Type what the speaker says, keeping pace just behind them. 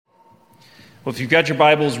Well, if you've got your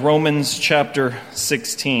Bibles, Romans chapter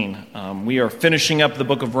 16. We are finishing up the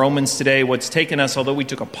book of Romans today. What's taken us, although we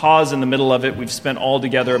took a pause in the middle of it, we've spent all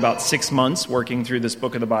together about 6 months working through this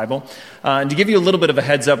book of the Bible. And to give you a little bit of a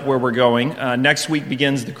heads up where we're going, next week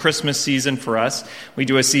begins the Christmas season for us. We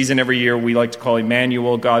do a season every year we like to call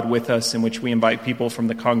Emmanuel, God with us, in which we invite people from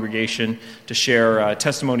the congregation to share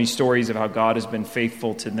testimony stories of how God has been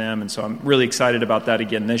faithful to them. And so I'm really excited about that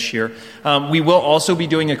again this year. We will also be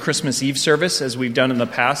doing a Christmas Eve service, as we've done in the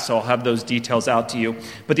past, so I'll have those details out to you.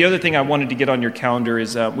 But the other thing I wanted to get on your calendar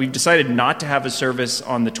is we've decided not to have a service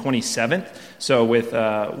on the 27th. So with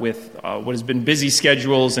what has been busy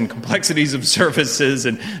schedules and complexities of services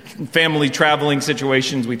and family traveling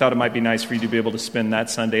situations, we thought it might be nice for you to be able to spend that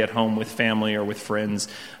Sunday at home with family or with friends.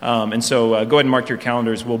 And so go ahead and mark your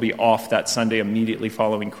calendars. We'll be off that Sunday immediately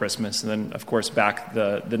following Christmas, and then, of course, back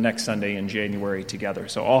the next Sunday in January together.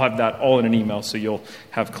 So I'll have that all in an email so you'll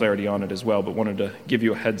have clarity on it as well, but wanted to give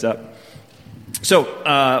you a heads up. So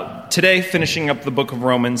today, finishing up the book of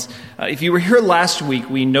Romans, if you were here last week,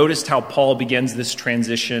 we noticed how Paul begins this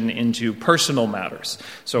transition into personal matters.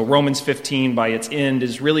 So Romans 15, by its end,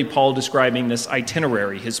 is really Paul describing this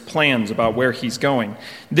itinerary, his plans about where he's going.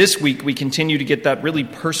 This week, we continue to get that really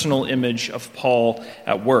personal image of Paul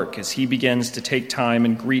at work as he begins to take time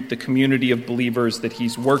and greet the community of believers that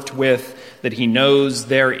he's worked with, that he knows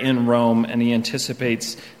there in Rome, and he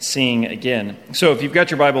anticipates seeing again. So if you've got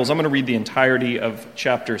your Bibles, I'm going to read the entirety of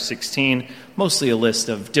chapter 16, mostly a list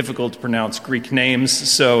of difficult to pronounce Greek names,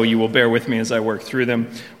 so you will bear with me as I work through them.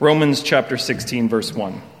 Romans chapter 16, verse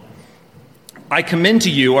 1. I commend to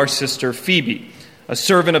you our sister Phoebe, a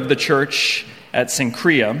servant of the church at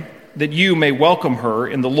Cenchrea, that you may welcome her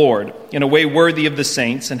in the Lord in a way worthy of the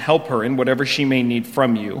saints and help her in whatever she may need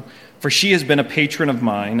from you, for she has been a patron of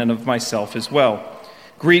mine and of myself as well.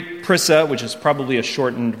 Greet Prisca, which is probably a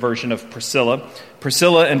shortened version of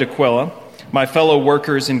Priscilla and Aquila, my fellow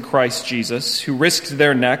workers in Christ Jesus, who risked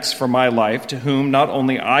their necks for my life, to whom not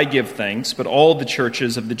only I give thanks, but all the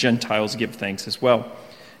churches of the Gentiles give thanks as well.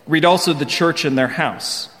 Greet also the church in their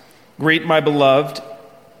house. Greet my beloved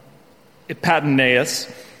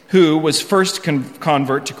Epaphras, who was first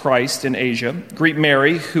convert to Christ in Asia. Greet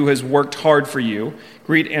Mary, who has worked hard for you.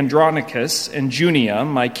 Greet Andronicus and Junia,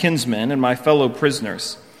 my kinsmen and my fellow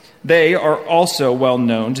prisoners. They are also well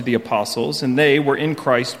known to the apostles, and they were in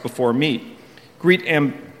Christ before me. Greet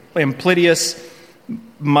Amplidius,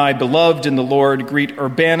 my beloved in the Lord. Greet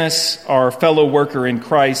Urbanus, our fellow worker in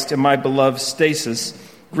Christ, and my beloved Stasis.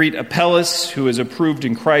 Greet Apelles, who is approved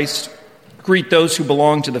in Christ. Greet those who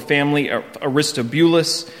belong to the family of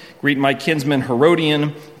Aristobulus. Greet my kinsman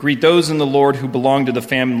Herodian. Greet those in the Lord who belong to the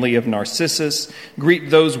family of Narcissus. Greet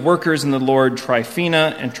those workers in the Lord,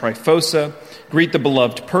 Tryphena and Tryphosa. Greet the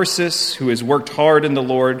beloved Persis, who has worked hard in the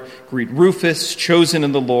Lord. Greet Rufus, chosen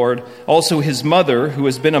in the Lord, also his mother, who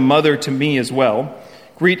has been a mother to me as well.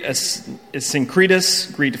 Greet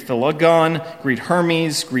Asyncritus, greet Philogon, greet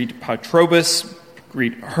Hermes, greet Patrobas,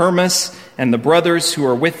 greet Hermas, and the brothers who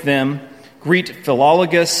are with them. Greet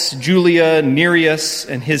Philologus, Julia, Nereus,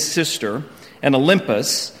 and his sister, and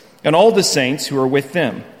Olympus, and all the saints who are with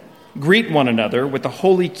them. Greet one another with a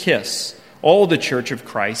holy kiss. All the church of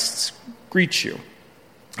Christ greet you.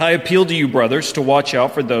 I appeal to you, brothers, to watch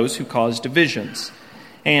out for those who cause divisions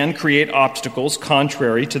and create obstacles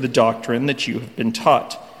contrary to the doctrine that you have been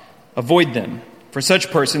taught. Avoid them, for such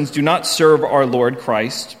persons do not serve our Lord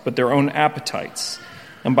Christ, but their own appetites.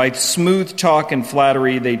 And by smooth talk and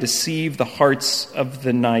flattery, they deceive the hearts of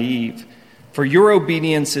the naive. For your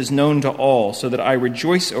obedience is known to all, so that I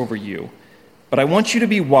rejoice over you. But I want you to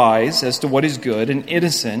be wise as to what is good and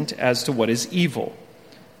innocent as to what is evil.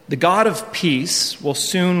 The God of peace will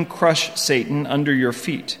soon crush Satan under your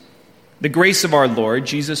feet. The grace of our Lord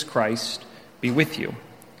Jesus Christ be with you.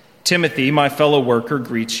 Timothy, my fellow worker,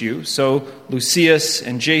 greets you. So Lucius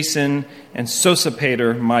and Jason and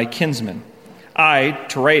Sosipater, my kinsmen. I,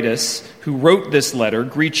 Teratus, who wrote this letter,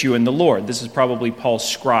 greet you in the Lord. This is probably Paul's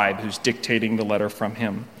scribe who's dictating the letter from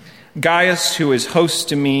him. Gaius, who is host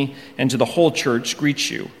to me and to the whole church, greets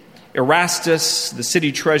you. Erastus, the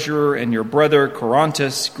city treasurer, and your brother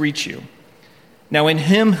Corontus greet you. Now in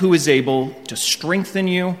him who is able to strengthen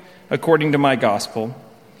you according to my gospel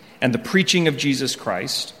and the preaching of Jesus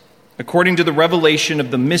Christ, according to the revelation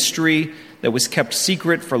of the mystery that was kept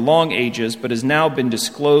secret for long ages, but has now been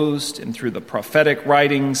disclosed and through the prophetic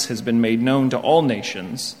writings has been made known to all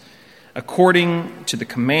nations, according to the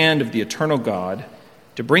command of the eternal God,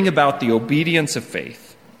 to bring about the obedience of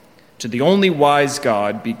faith. To the only wise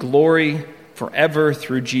God be glory forever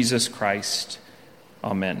through Jesus Christ.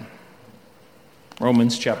 Amen.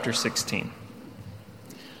 Romans chapter 16.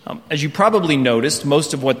 As you probably noticed,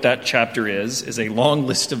 most of what that chapter is a long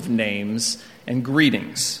list of names and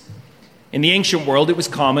greetings. In the ancient world, it was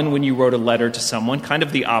common when you wrote a letter to someone, kind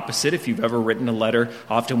of the opposite. If you've ever written a letter,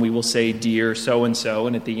 often we will say, "Dear so-and-so,"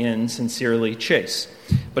 and at the end, "Sincerely, Chase."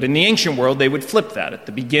 But in the ancient world, they would flip that. At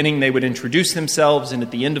the beginning, they would introduce themselves, and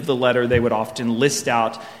at the end of the letter, they would often list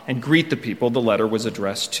out and greet the people the letter was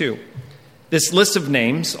addressed to. This list of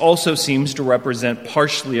names also seems to represent,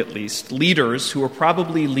 partially at least, leaders who are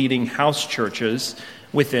probably leading house churches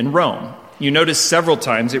within Rome. You notice several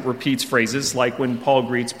times it repeats phrases like when Paul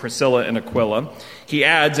greets Priscilla and Aquila. He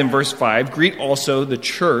adds in verse 5, "Greet also the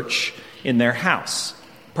church in their house."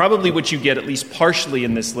 Probably what you get, at least partially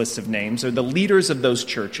in this list of names, are the leaders of those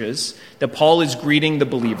churches that Paul is greeting the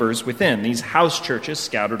believers within, these house churches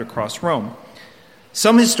scattered across Rome.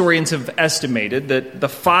 Some historians have estimated that the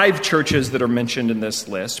 5 churches that are mentioned in this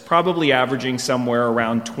list, probably averaging somewhere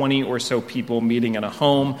around 20 or so people meeting in a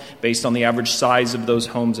home based on the average size of those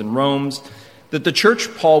homes in Rome, that the church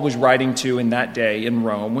Paul was writing to in that day in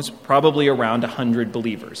Rome was probably around 100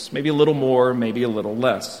 believers, maybe a little more, maybe a little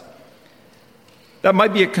less. That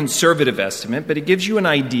might be a conservative estimate, but it gives you an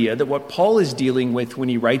idea that what Paul is dealing with when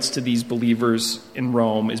he writes to these believers in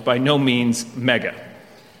Rome is by no means mega.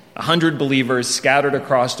 100 believers scattered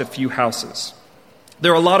across a few houses.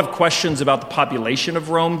 There are a lot of questions about the population of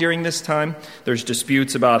Rome during this time. There's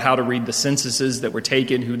disputes about how to read the censuses that were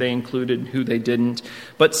taken, who they included, who they didn't.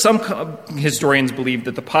 But some historians believe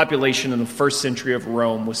that the population in the first century of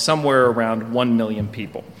Rome was somewhere around 1 million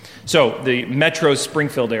people. So the metro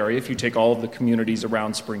Springfield area, if you take all of the communities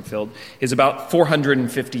around Springfield, is about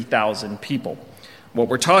 450,000 people. What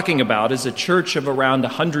we're talking about is a church of around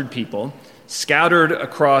 100 people scattered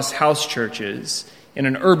across house churches in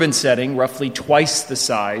an urban setting roughly twice the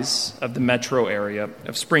size of the metro area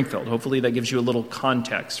of Springfield. Hopefully that gives you a little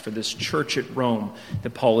context for this church at Rome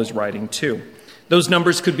that Paul is writing to. Those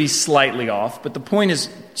numbers could be slightly off, but the point is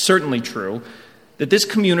certainly true that this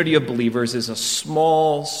community of believers is a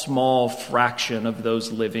small fraction of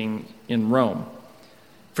those living in Rome.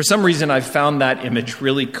 For some reason, I've found that image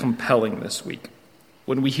really compelling this week.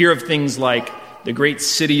 When we hear of things like the great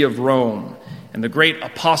city of Rome and the great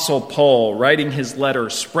apostle Paul writing his letter,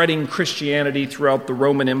 spreading Christianity throughout the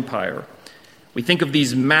Roman Empire, we think of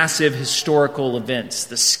these massive historical events,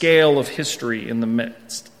 the scale of history in the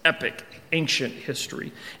midst, epic, ancient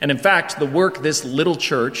history. And in fact, the work this little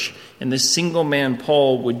church and this single man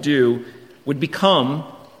Paul would do would become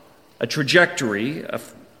a trajectory, a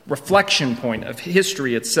reflection point of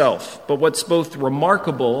history itself. But what's both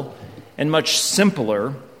remarkable and much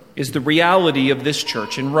simpler is the reality of this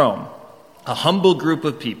church in Rome. A humble group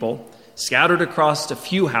of people scattered across a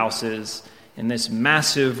few houses in this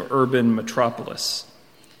massive urban metropolis.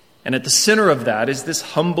 And at the center of that is this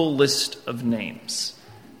humble list of names.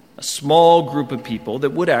 A small group of people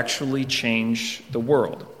that would actually change the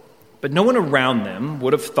world. But no one around them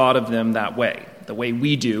would have thought of them that way, the way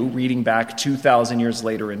we do, reading back 2,000 years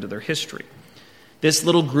later into their history. This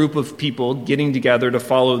little group of people getting together to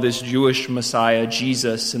follow this Jewish Messiah,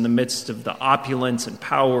 Jesus, in the midst of the opulence and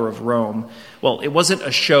power of Rome, well, it wasn't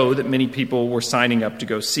a show that many people were signing up to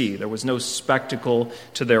go see. There was no spectacle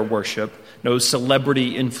to their worship, no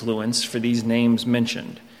celebrity influence for these names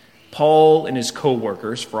mentioned. Paul and his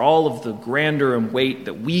co-workers, for all of the grandeur and weight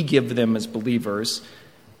that we give them as believers,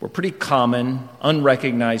 were pretty common,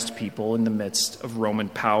 unrecognized people in the midst of Roman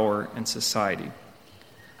power and society.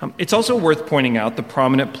 It's also worth pointing out the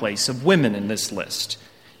prominent place of women in this list.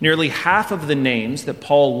 Nearly half of the names that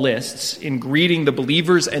Paul lists in greeting the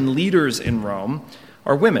believers and leaders in Rome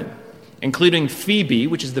are women, including Phoebe,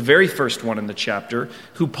 which is the very first one in the chapter,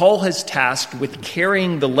 who Paul has tasked with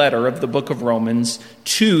carrying the letter of the book of Romans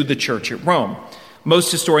to the church at Rome.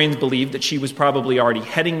 Most historians believe that she was probably already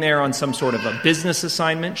heading there on some sort of a business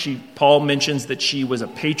assignment. Paul mentions that she was a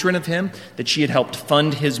patron of him, that she had helped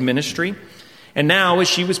fund his ministry. And now, as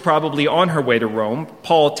she was probably on her way to Rome,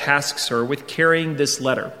 Paul tasks her with carrying this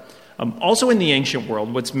letter. Also in the ancient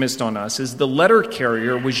world, what's missed on us is the letter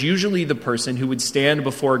carrier was usually the person who would stand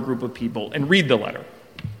before a group of people and read the letter.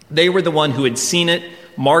 They were the one who had seen it,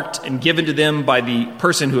 marked and given to them by the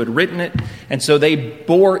person who had written it, and so they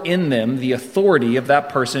bore in them the authority of that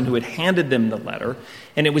person who had handed them the letter,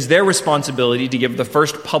 and it was their responsibility to give the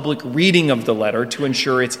first public reading of the letter to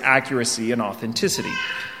ensure its accuracy and authenticity.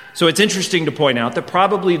 So it's interesting to point out that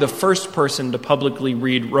probably the first person to publicly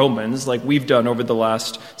read Romans, like we've done over the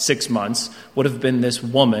last 6 months, would have been this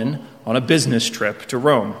woman on a business trip to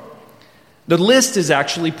Rome. The list is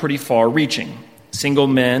actually pretty far-reaching. Single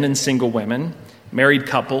men and single women, married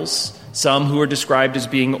couples, some who are described as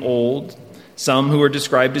being old, some who are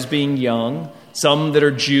described as being young, some that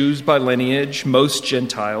are Jews by lineage, most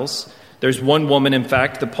Gentiles. There's one woman, in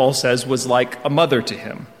fact, that Paul says was like a mother to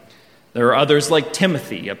him. There are others like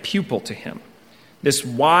Timothy, a pupil to him. This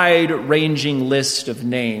wide-ranging list of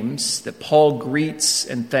names that Paul greets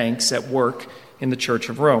and thanks at work in the Church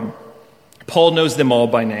of Rome. Paul knows them all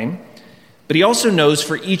by name, but he also knows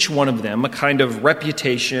for each one of them a kind of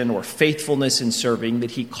reputation or faithfulness in serving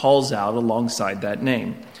that he calls out alongside that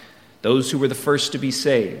name. Those who were the first to be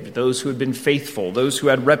saved, those who had been faithful, those who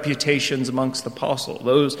had reputations amongst the apostles,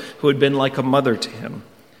 those who had been like a mother to him.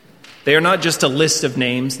 They are not just a list of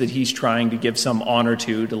names that he's trying to give some honor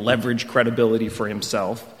to leverage credibility for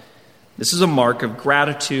himself. This is a mark of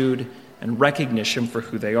gratitude and recognition for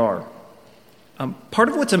who they are. Part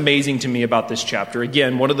of what's amazing to me about this chapter,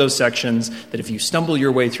 again, one of those sections that if you stumble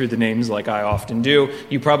your way through the names like I often do,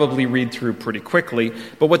 you probably read through pretty quickly.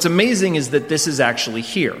 But what's amazing is that this is actually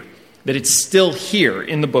here, that it's still here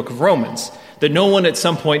in the book of Romans, that no one at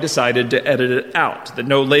some point decided to edit it out, that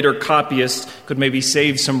no later copyist could maybe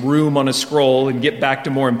save some room on a scroll and get back to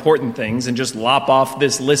more important things and just lop off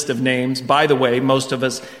this list of names, by the way, most of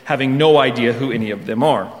us having no idea who any of them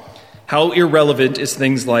are. How irrelevant is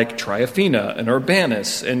things like Tryphena and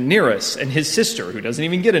Urbanus and Nereus and his sister, who doesn't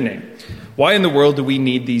even get a name? Why in the world do we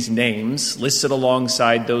need these names listed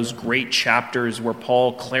alongside those great chapters where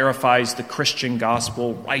Paul clarifies the Christian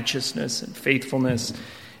gospel, righteousness and faithfulness,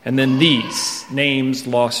 and then these names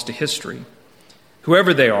lost to history?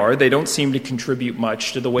 Whoever they are, they don't seem to contribute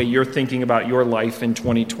much to the way you're thinking about your life in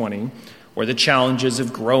 2020 or the challenges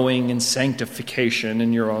of growing in sanctification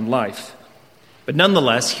in your own life. But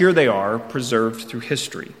nonetheless, here they are, preserved through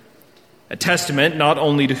history. A testament not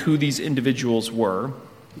only to who these individuals were,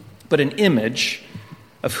 but an image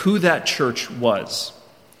of who that church was.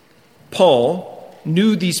 Paul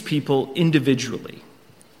knew these people individually.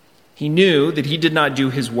 He knew that he did not do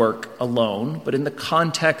his work alone, but in the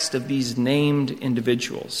context of these named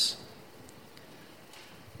individuals.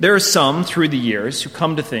 There are some through the years who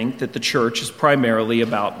come to think that the church is primarily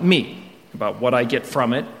about me, about what I get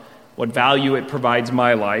from it, what value it provides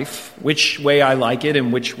my life, which way I like it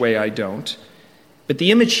and which way I don't. But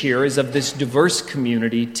the image here is of this diverse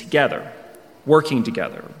community together, working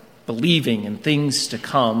together, believing in things to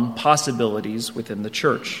come, possibilities within the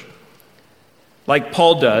church. Like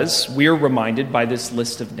Paul does, we are reminded by this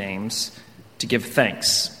list of names to give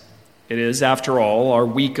thanks. It is, after all, our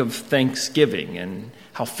week of Thanksgiving, and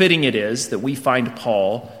how fitting it is that we find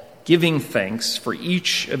Paul giving thanks for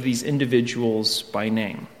each of these individuals by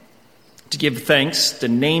name. To give thanks to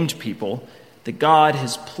named people that God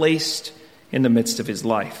has placed in the midst of his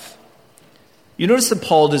life. You notice that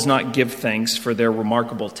Paul does not give thanks for their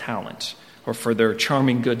remarkable talent or for their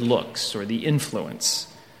charming good looks or the influence.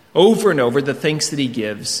 Over and over, the thanks that he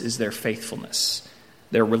gives is their faithfulness,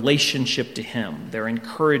 their relationship to him, their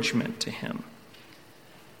encouragement to him.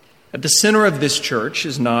 At the center of this church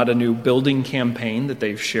is not a new building campaign that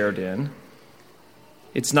they've shared in.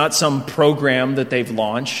 It's not some program that they've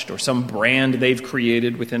launched or some brand they've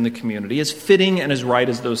created within the community. As fitting and as right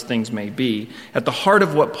as those things may be, at the heart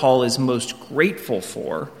of what Paul is most grateful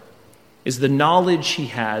for is the knowledge he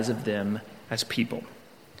has of them as people,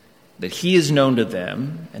 that he is known to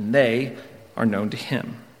them and they are known to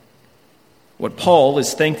him. What Paul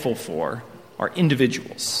is thankful for are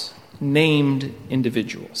individuals, named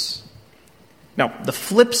individuals. Now, the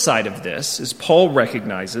flip side of this is Paul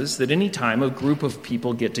recognizes that any time a group of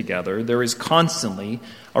people get together, there is constantly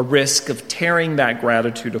a risk of tearing that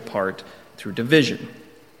gratitude apart through division.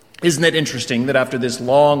 Isn't it interesting that after this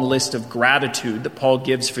long list of gratitude that Paul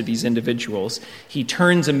gives for these individuals, he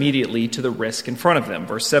turns immediately to the risk in front of them.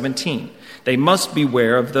 Verse 17, they must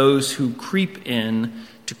beware of those who creep in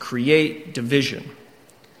to create division.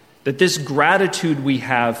 That this gratitude we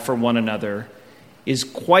have for one another is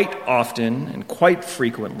quite often and quite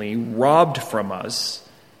frequently robbed from us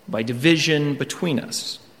by division between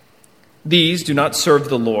us. These do not serve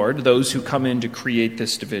the Lord, those who come in to create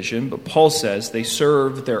this division, but Paul says they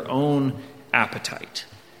serve their own appetite.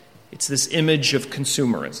 It's this image of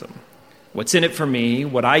consumerism. What's in it for me,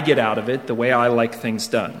 what I get out of it, the way I like things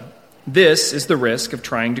done. This is the risk of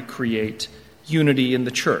trying to create unity in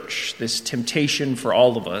the church, this temptation for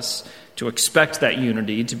all of us to expect that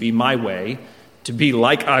unity to be my way, to be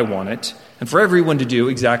like I want it, and for everyone to do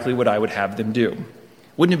exactly what I would have them do.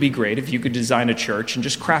 Wouldn't it be great if you could design a church and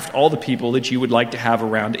just craft all the people that you would like to have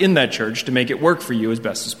around in that church to make it work for you as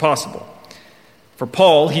best as possible? For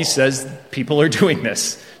Paul, he says people are doing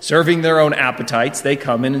this. Serving their own appetites, they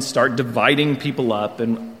come in and start dividing people up,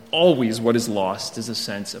 and always what is lost is a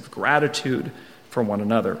sense of gratitude for one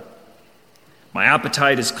another. My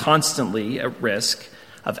appetite is constantly at risk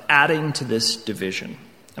of adding to this division.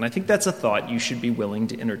 And I think that's a thought you should be willing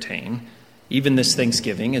to entertain, even this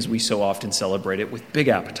Thanksgiving, as we so often celebrate it with big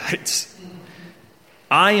appetites.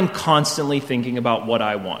 I am constantly thinking about what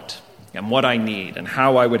I want and what I need and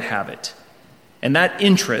how I would have it. And that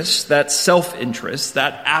interest, that self-interest,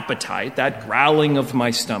 that appetite, that growling of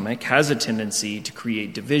my stomach has a tendency to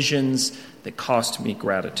create divisions that cost me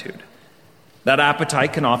gratitude. That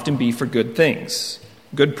appetite can often be for good things,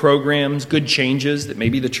 good programs, good changes that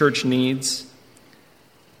maybe the church needs.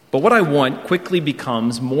 But what I want quickly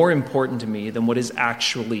becomes more important to me than what is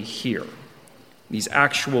actually here, these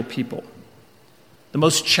actual people. The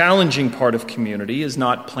most challenging part of community is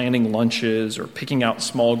not planning lunches or picking out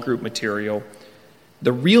small group material.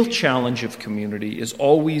 The real challenge of community is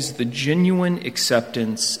always the genuine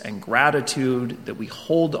acceptance and gratitude that we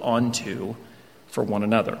hold on to for one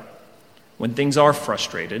another. When things are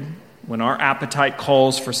frustrated, when our appetite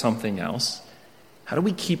calls for something else, how do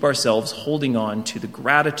we keep ourselves holding on to the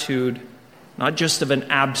gratitude, not just of an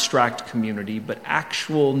abstract community, but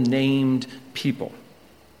actual named people?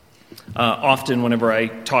 Often, whenever I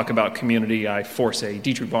talk about community, I force a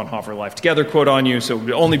Dietrich Bonhoeffer Life Together quote on you, so it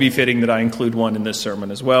would only be fitting that I include one in this sermon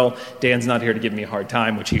as well. Dan's not here to give me a hard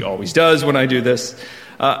time, which he always does when I do this.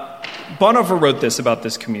 Bonhoeffer wrote this about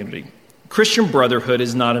this community. Christian brotherhood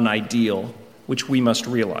is not an ideal which we must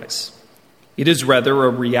realize. It is rather a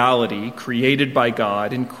reality created by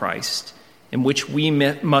God in Christ in which we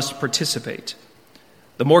must participate.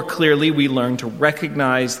 The more clearly we learn to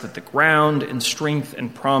recognize that the ground and strength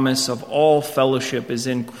and promise of all fellowship is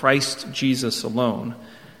in Christ Jesus alone,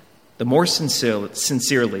 the more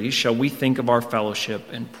sincerely shall we think of our fellowship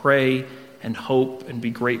and pray and hope and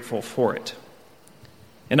be grateful for it.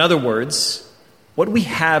 In other words, what we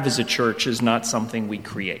have as a church is not something we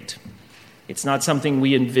create. It's not something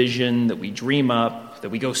we envision, that we dream up, that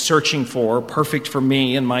we go searching for, perfect for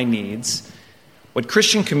me and my needs. What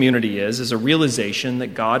Christian community is a realization that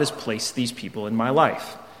God has placed these people in my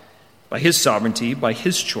life. By his sovereignty, by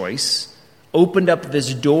his choice, opened up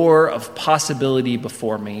this door of possibility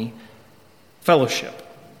before me, fellowship.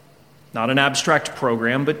 Not an abstract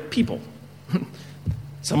program, but people.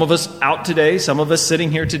 Some of us out today, some of us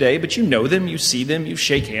sitting here today, but you know them, you see them, you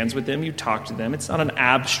shake hands with them, you talk to them. It's not an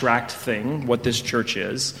abstract thing, what this church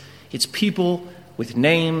is. It's people with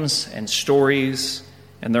names and stories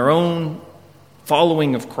and their own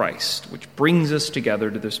following of Christ, which brings us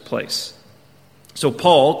together to this place. So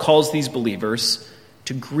Paul calls these believers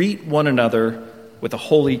to greet one another with a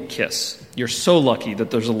holy kiss. You're so lucky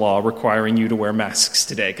that there's a law requiring you to wear masks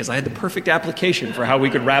today, because I had the perfect application for how we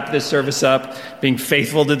could wrap this service up, being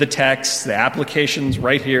faithful to the text, the application's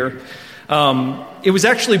right here. It was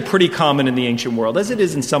actually pretty common in the ancient world, as it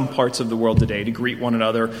is in some parts of the world today, to greet one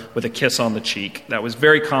another with a kiss on the cheek. That was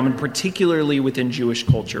very common, particularly within Jewish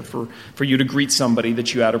culture, for you to greet somebody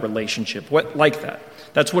that you had a relationship like that.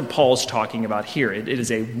 That's what Paul's talking about here. It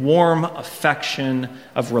is a warm affection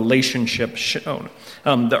of relationship shown.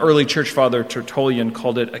 The early church father Tertullian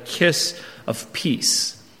called it a kiss of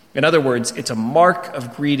peace. In other words, it's a mark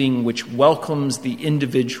of greeting which welcomes the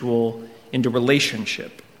individual into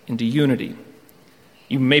relationship, into unity.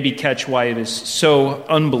 You maybe catch why it is so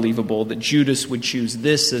unbelievable that Judas would choose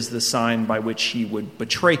this as the sign by which he would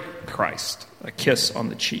betray Christ, a kiss on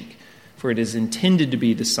the cheek. For it is intended to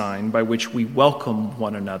be the sign by which we welcome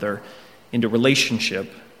one another into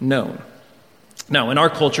relationship known. Now, in our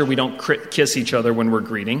culture, we don't kiss each other when we're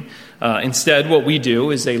greeting. Instead, what we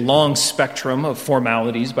do is a long spectrum of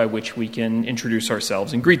formalities by which we can introduce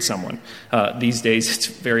ourselves and greet someone. These days, it's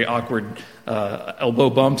very awkward elbow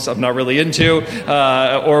bumps I'm not really into,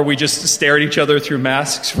 or we just stare at each other through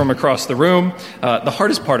masks from across the room. The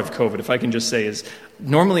hardest part of COVID, if I can just say, is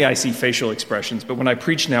normally I see facial expressions, but when I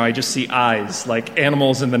preach now, I just see eyes like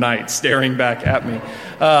animals in the night staring back at me.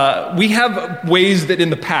 We have ways that in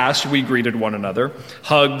the past we greeted one another,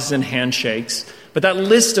 hugs and handshakes, but that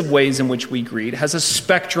list of ways in which we greet has a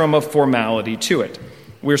spectrum of formality to it.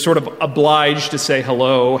 We're sort of obliged to say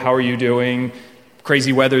hello, how are you doing?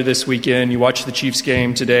 Crazy weather this weekend, you watched the Chiefs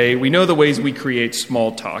game today. We know the ways we create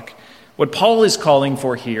small talk. What Paul is calling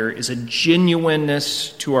for here is a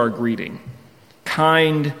genuineness to our greeting.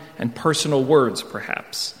 Kind and personal words,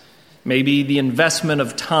 perhaps. Maybe the investment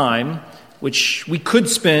of time, which we could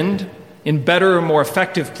spend in better or more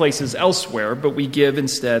effective places elsewhere, but we give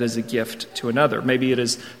instead as a gift to another. Maybe it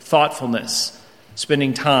is thoughtfulness,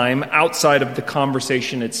 spending time outside of the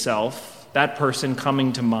conversation itself, that person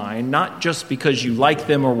coming to mind, not just because you like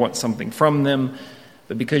them or want something from them,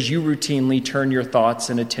 but because you routinely turn your thoughts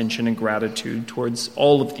and attention and gratitude towards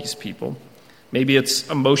all of these people. Maybe it's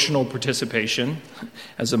emotional participation,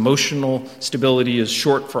 as emotional stability is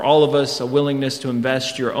short for all of us, a willingness to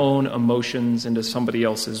invest your own emotions into somebody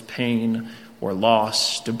else's pain or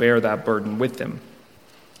loss, to bear that burden with them.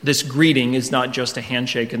 This greeting is not just a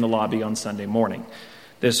handshake in the lobby on Sunday morning.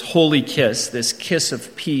 This holy kiss, this kiss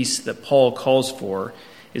of peace that Paul calls for,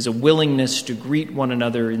 is a willingness to greet one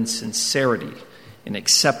another in sincerity, in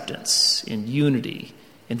acceptance, in unity,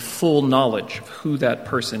 in full knowledge of who that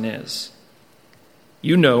person is.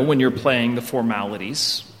 You know when you're playing the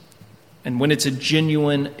formalities, and when it's a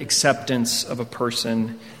genuine acceptance of a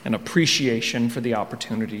person and appreciation for the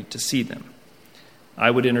opportunity to see them. I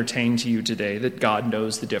would entertain to you today that God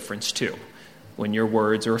knows the difference too, when your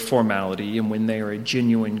words are a formality and when they are a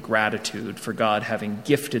genuine gratitude for God having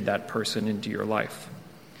gifted that person into your life.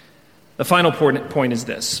 The final point is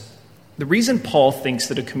this. The reason Paul thinks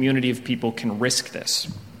that a community of people can risk this,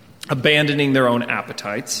 abandoning their own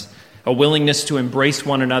appetites, a willingness to embrace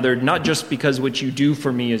one another, not just because what you do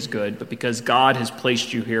for me is good, but because God has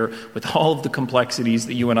placed you here with all of the complexities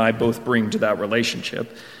that you and I both bring to that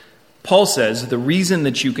relationship. Paul says the reason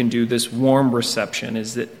that you can do this warm reception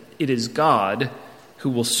is that it is God who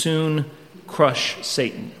will soon crush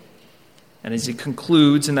Satan. And as he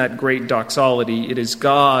concludes in that great doxology, it is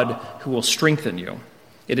God who will strengthen you.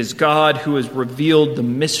 It is God who has revealed the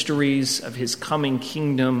mysteries of his coming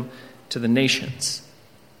kingdom to the nations.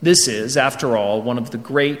 This is, after all, one of the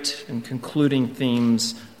great and concluding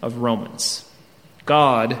themes of Romans.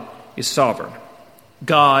 God is sovereign.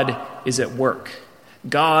 God is at work.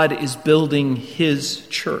 God is building his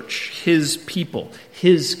church, his people,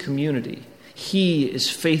 his community. He is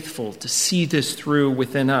faithful to see this through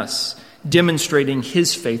within us, demonstrating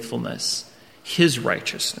his faithfulness, his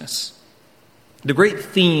righteousness. The great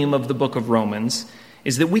theme of the book of Romans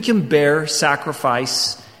is that we can bear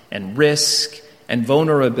sacrifice and risk and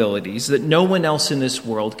vulnerabilities that no one else in this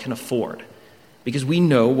world can afford, because we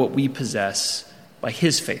know what we possess by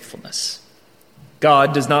his faithfulness.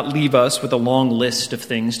 God does not leave us with a long list of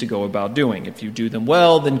things to go about doing. If you do them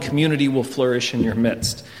well, then community will flourish in your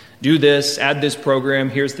midst. Do this, add this program,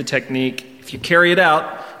 here's the technique. If you carry it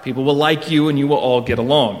out, people will like you and you will all get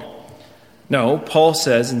along. No, Paul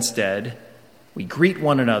says instead, we greet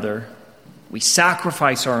one another, we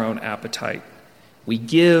sacrifice our own appetite, we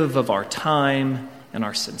give of our time and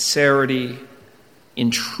our sincerity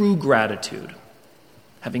in true gratitude,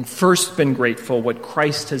 having first been grateful what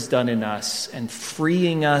Christ has done in us and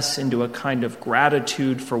freeing us into a kind of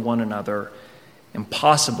gratitude for one another,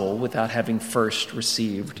 impossible without having first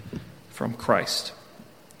received from Christ.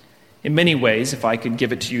 In many ways, if I could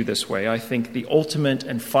give it to you this way, I think the ultimate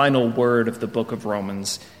and final word of the book of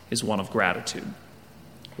Romans is one of gratitude,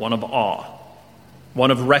 one of awe,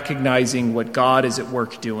 one of recognizing what God is at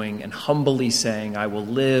work doing and humbly saying, I will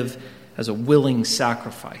live as a willing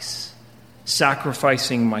sacrifice,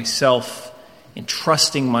 sacrificing myself,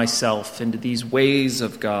 entrusting myself into these ways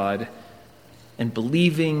of God, and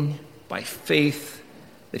believing by faith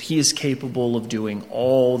that he is capable of doing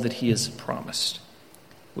all that he has promised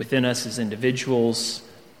within us as individuals,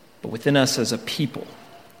 but within us as a people,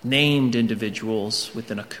 named individuals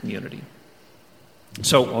within a community.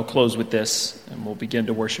 So I'll close with this, and we'll begin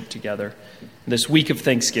to worship together. This week of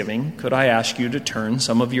Thanksgiving, could I ask you to turn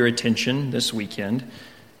some of your attention this weekend,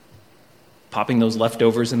 popping those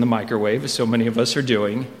leftovers in the microwave, as so many of us are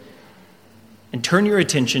doing, and turn your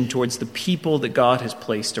attention towards the people that God has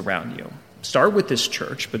placed around you. Start with this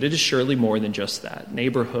church, but it is surely more than just that.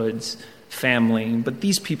 Neighborhoods, family, but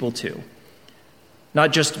these people too.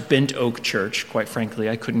 Not just Bent Oak Church, quite frankly,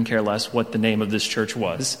 I couldn't care less what the name of this church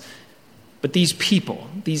was, but these people,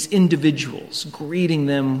 these individuals, greeting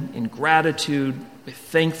them in gratitude, with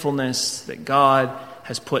thankfulness that God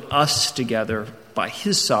has put us together by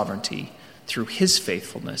his sovereignty, through his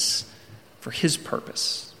faithfulness, for his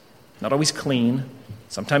purpose. Not always clean,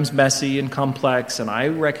 sometimes messy and complex, and I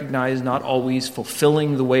recognize not always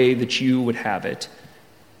fulfilling the way that you would have it,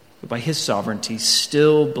 but by his sovereignty,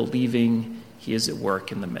 still believing he is at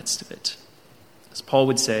work in the midst of it. As Paul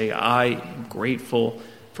would say, I am grateful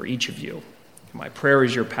for each of you. My prayer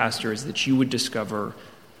as your pastor is that you would discover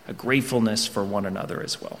a gratefulness for one another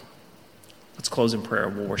as well. Let's close in prayer.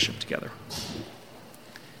 We'll worship together.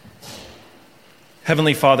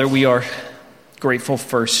 Heavenly Father, we are grateful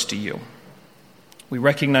first to you. We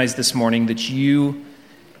recognize this morning that you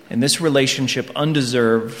and this relationship,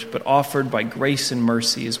 undeserved but offered by grace and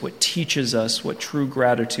mercy, is what teaches us what true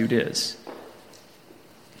gratitude is.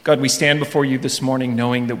 God, we stand before you this morning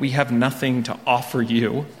knowing that we have nothing to offer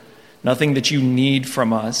you, nothing that you need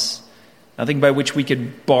from us, nothing by which we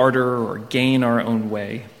could barter or gain our own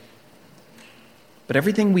way. But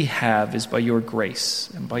everything we have is by your grace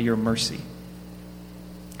and by your mercy.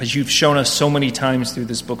 As you've shown us so many times through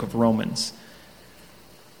this book of Romans,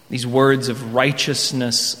 these words of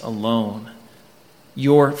righteousness alone,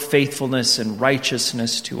 your faithfulness and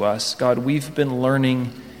righteousness to us, God, we've been learning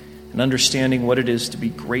and understanding what it is to be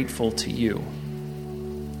grateful to you,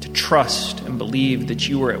 to trust and believe that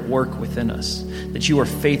you are at work within us, that you are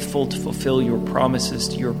faithful to fulfill your promises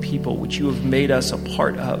to your people, which you have made us a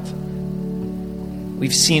part of.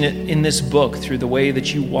 We've seen it in this book through the way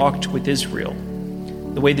that you walked with Israel,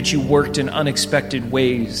 the way that you worked in unexpected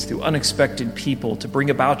ways through unexpected people to bring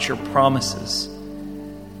about your promises.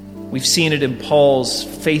 We've seen it in Paul's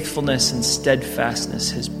faithfulness and steadfastness,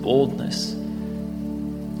 his boldness,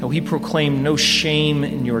 how he proclaimed no shame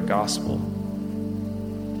in your gospel,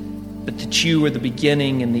 but that you are the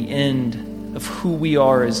beginning and the end of who we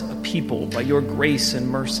are as a people by your grace and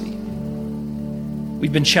mercy.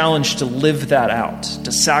 We've been challenged to live that out,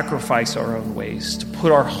 to sacrifice our own ways, to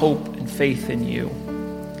put our hope and faith in you.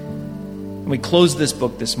 And we close this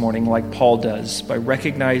book this morning like Paul does by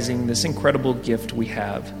recognizing this incredible gift we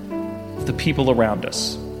have of the people around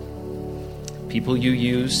us. People you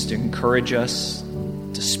use to encourage us,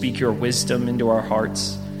 to speak your wisdom into our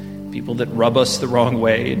hearts. People that rub us the wrong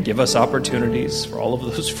way and give us opportunities for all of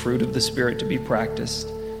those fruit of the Spirit to be practiced.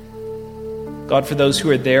 God, for those who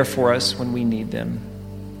are there for us when we need them.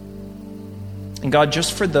 And God,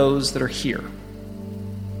 just for those that are here,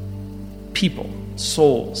 people,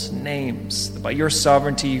 souls, names, that by your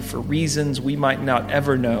sovereignty, for reasons we might not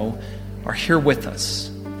ever know, are here with us,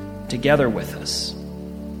 together with us.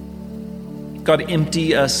 God,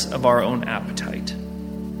 empty us of our own appetite.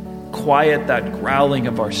 Quiet that growling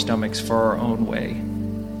of our stomachs for our own way,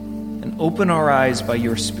 and open our eyes by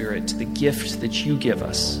your Spirit to the gift that you give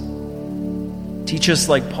us. Teach us,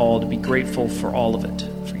 like Paul, to be grateful for all of it,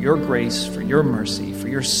 for your grace, for your mercy, for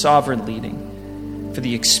your sovereign leading, for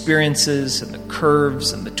the experiences and the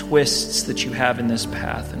curves and the twists that you have in this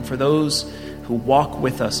path, and for those who walk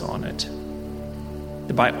with us on it.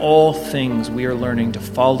 That by all things we are learning to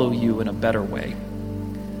follow you in a better way,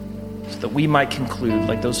 so that we might conclude,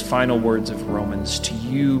 like those final words of Romans, to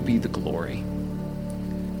you be the glory,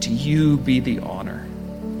 to you be the honor,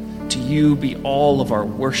 to you be all of our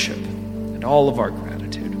worship and all of our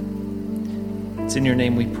gratitude. It's in your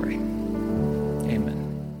name we pray.